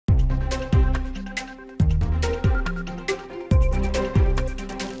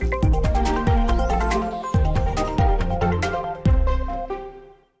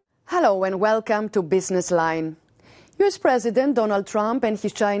Hello and welcome to Business Line. US President Donald Trump and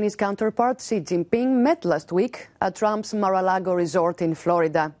his Chinese counterpart Xi Jinping met last week at Trump's Mar-a-Lago resort in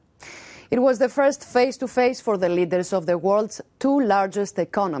Florida. It was the first face-to-face for the leaders of the world's two largest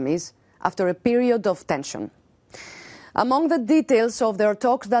economies after a period of tension. Among the details of their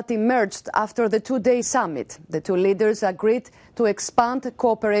talks that emerged after the two-day summit, the two leaders agreed to expand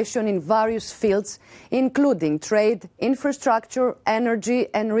cooperation in various fields, including trade, infrastructure, energy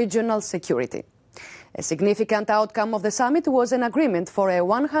and regional security. A significant outcome of the summit was an agreement for a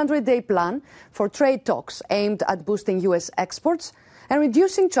 100-day plan for trade talks aimed at boosting U.S. exports and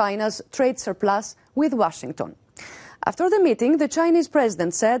reducing China's trade surplus with Washington. After the meeting, the Chinese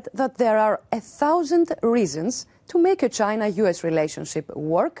president said that there are 1,000 reasons to make a China-US relationship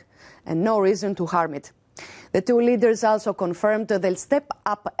work and no reason to harm it. The two leaders also confirmed that they'll step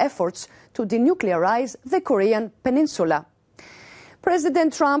up efforts to denuclearize the Korean peninsula.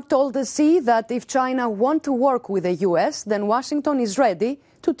 President Trump told Xi that if China wants to work with the US, then Washington is ready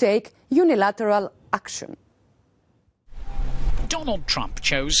to take unilateral action. Donald Trump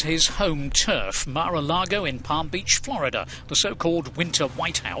chose his home turf, Mar-a-Lago in Palm Beach, Florida, the so-called Winter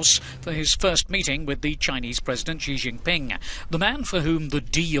White House, for his first meeting with the Chinese President Xi Jinping. The man for whom the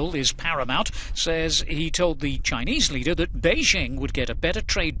deal is paramount says he told the Chinese leader that Beijing would get a better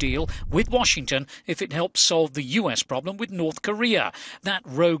trade deal with Washington if it helped solve the US problem with North Korea. That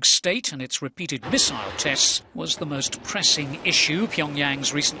rogue state and its repeated missile tests was the most pressing issue.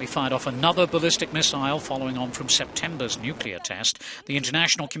 Pyongyang's recently fired off another ballistic missile following on from September's nuclear test. The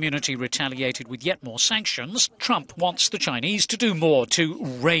international community retaliated with yet more sanctions. Trump wants the Chinese to do more to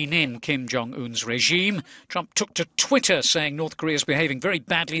rein in Kim Jong-un's regime. Trump took to Twitter saying North Korea is behaving very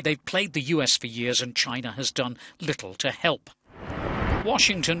badly. They've played the US for years and China has done little to help.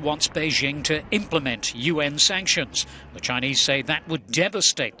 Washington wants Beijing to implement UN sanctions. The Chinese say that would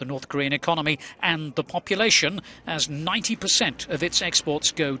devastate the North Korean economy and the population, as 90% of its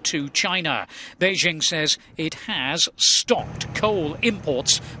exports go to China. Beijing says it has stopped coal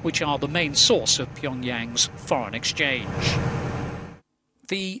imports, which are the main source of Pyongyang's foreign exchange.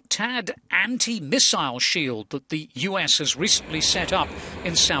 The THAAD anti-missile shield that the US has recently set up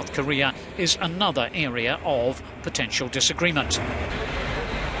in South Korea is another area of potential disagreement.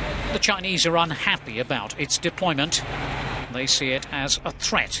 The Chinese are unhappy about its deployment. They see it as a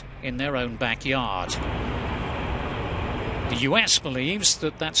threat in their own backyard. The US believes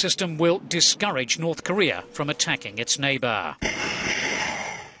that that system will discourage North Korea from attacking its neighbour.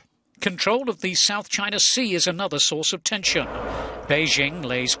 Control of the South China Sea is another source of tension. Beijing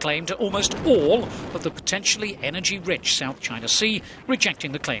lays claim to almost all of the potentially energy-rich South China Sea,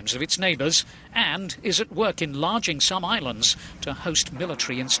 rejecting the claims of its neighbours, and is at work enlarging some islands to host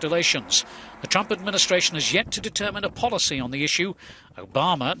military installations. The Trump administration has yet to determine a policy on the issue.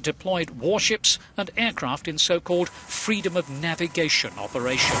 Obama deployed warships and aircraft in so-called freedom of navigation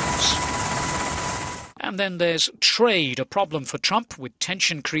operations. And then there's trade, a problem for Trump, with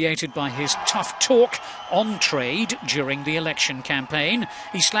tension created by his tough talk on trade during the election campaign.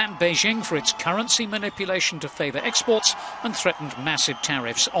 He slammed Beijing for its currency manipulation to favour exports and threatened massive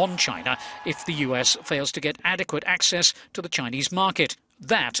tariffs on China if the US fails to get adequate access to the Chinese market.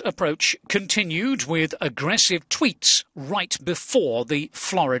 That approach continued with aggressive tweets right before the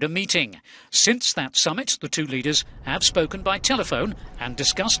Florida meeting. Since that summit, the two leaders have spoken by telephone and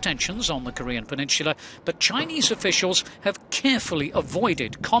discussed tensions on the Korean peninsula, but Chinese officials have carefully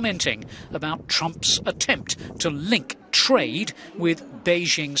avoided commenting about Trump's attempt to link trade with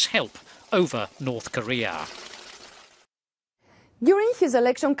Beijing's help over North Korea. During his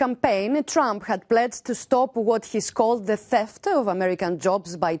election campaign, Trump had pledged to stop what he's called the theft of American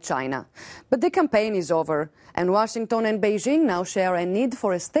jobs by China. But the campaign is over, and Washington and Beijing now share a need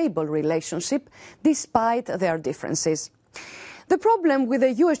for a stable relationship despite their differences. The problem with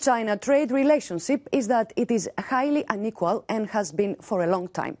the US-China trade relationship is that it is highly unequal and has been for a long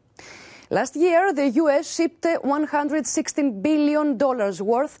time. Last year, the US shipped $116 billion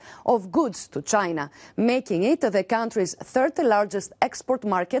worth of goods to China, making it the country's third largest export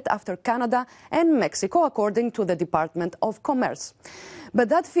market after Canada and Mexico, according to the Department of Commerce. But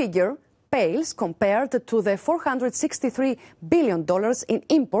that figure pales compared to the $463 billion in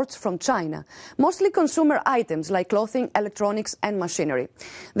imports from China, mostly consumer items like clothing, electronics and machinery.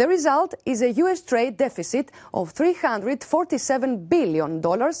 The result is a US trade deficit of $347 billion,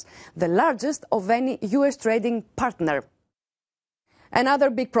 the largest of any US trading partner. Another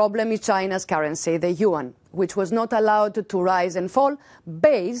big problem is China's currency, the yuan, which was not allowed to rise and fall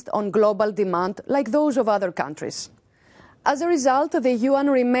based on global demand like those of other countries. As a result, the yuan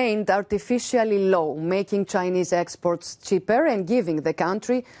remained artificially low, making Chinese exports cheaper and giving the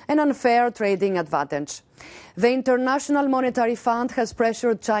country an unfair trading advantage. The International Monetary Fund has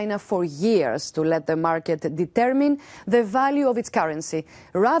pressured China for years to let the market determine the value of its currency,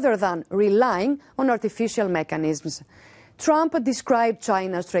 rather than relying on artificial mechanisms. Trump described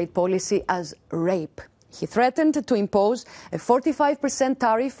China's trade policy as rape. He threatened to impose a 45%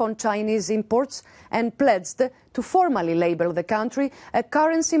 tariff on Chinese imports and pledged to formally label the country a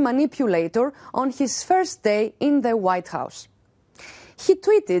currency manipulator on his first day in the White House. He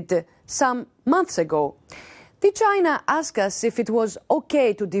tweeted some months ago, "Did China ask us if it was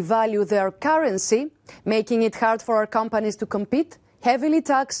okay to devalue their currency, making it hard for our companies to compete, heavily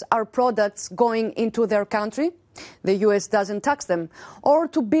tax our products going into their country? The US doesn't tax them, or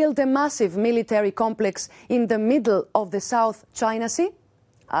to build a massive military complex in the middle of the South China Sea?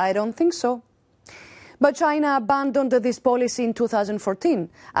 I don't think so." But China abandoned this policy in 2014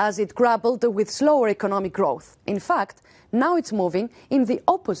 as it grappled with slower economic growth. In fact, now it's moving in the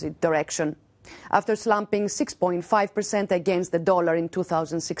opposite direction. After slumping 6.5% against the dollar in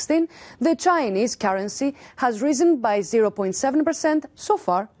 2016, the Chinese currency has risen by 0.7% so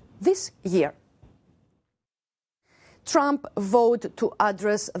far this year. Trump vowed to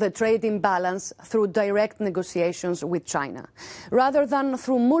address the trade imbalance through direct negotiations with China, rather than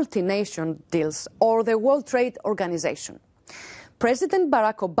through multinational deals or the World Trade Organization. President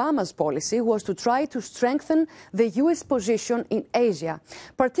Barack Obama's policy was to try to strengthen the U.S. position in Asia,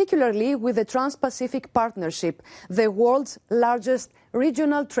 particularly with the Trans-Pacific Partnership, the world's largest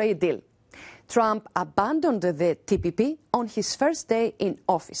regional trade deal. Trump abandoned the TPP on his first day in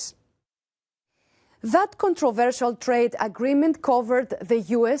office. That controversial trade agreement covered the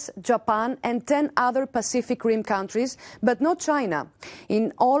US, Japan and 10 other Pacific Rim countries, but not China.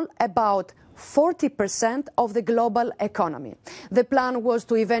 In all, about 40% of the global economy. The plan was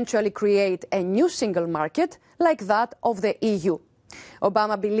to eventually create a new single market like that of the EU.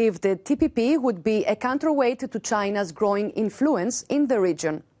 Obama believed the TPP would be a counterweight to China's growing influence in the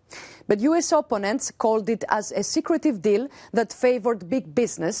region. But US opponents called it as a secretive deal that favored big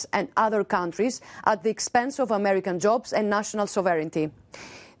business and other countries at the expense of American jobs and national sovereignty.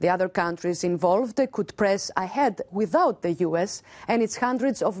 The other countries involved could press ahead without the US and its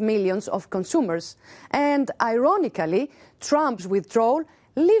hundreds of millions of consumers. And ironically, Trump's withdrawal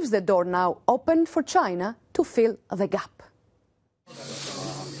leaves the door now open for China to fill the gap.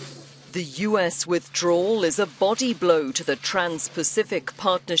 The US withdrawal is a body blow to the Trans-Pacific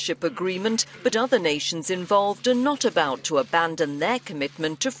Partnership Agreement, but other nations involved are not about to abandon their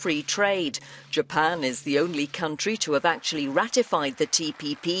commitment to free trade. Japan is the only country to have actually ratified the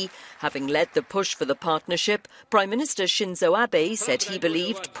TPP. Having led the push for the partnership, Prime Minister Shinzo Abe said he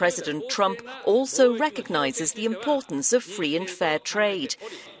believed President Trump also recognises the importance of free and fair trade.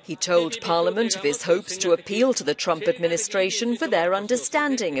 He told Parliament of his hopes to appeal to the Trump administration for their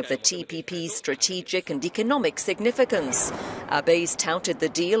understanding of the TPP's strategic and economic significance. Abe's touted the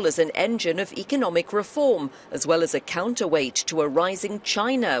deal as an engine of economic reform, as well as a counterweight to a rising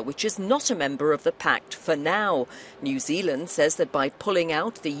China, which is not a member of the pact for now. New Zealand says that by pulling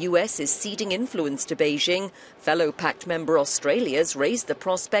out, the US is ceding influence to Beijing. Fellow pact member Australia's raised the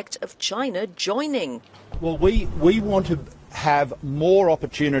prospect of China joining. Well, we want to have more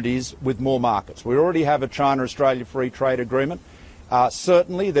opportunities with more markets. We already have a China-Australia free trade agreement.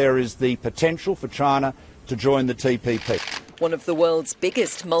 Certainly there is the potential for China to join the TPP. One of the world's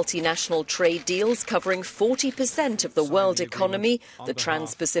biggest multinational trade deals, covering 40% of the world economy, the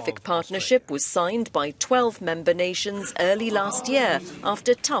Trans-Pacific Partnership was signed by 12 member nations early last year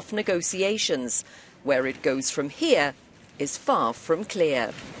after tough negotiations. Where it goes from here is far from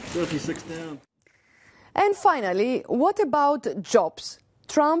clear. 36 down. And finally, what about jobs?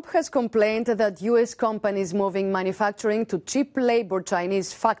 Trump has complained that US companies moving manufacturing to cheap labor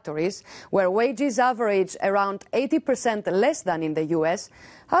Chinese factories, where wages average around 80% less than in the US,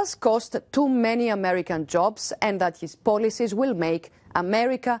 has cost too many American jobs, and that his policies will make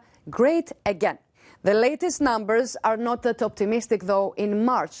America great again. The latest numbers are not that optimistic, though. In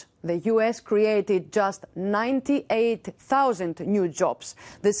March, the US created just 98,000 new jobs,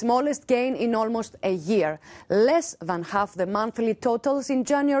 the smallest gain in almost a year, less than half the monthly totals in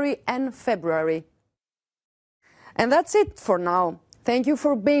January and February. And that's it for now. Thank you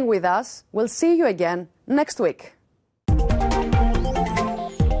for being with us. We'll see you again next week.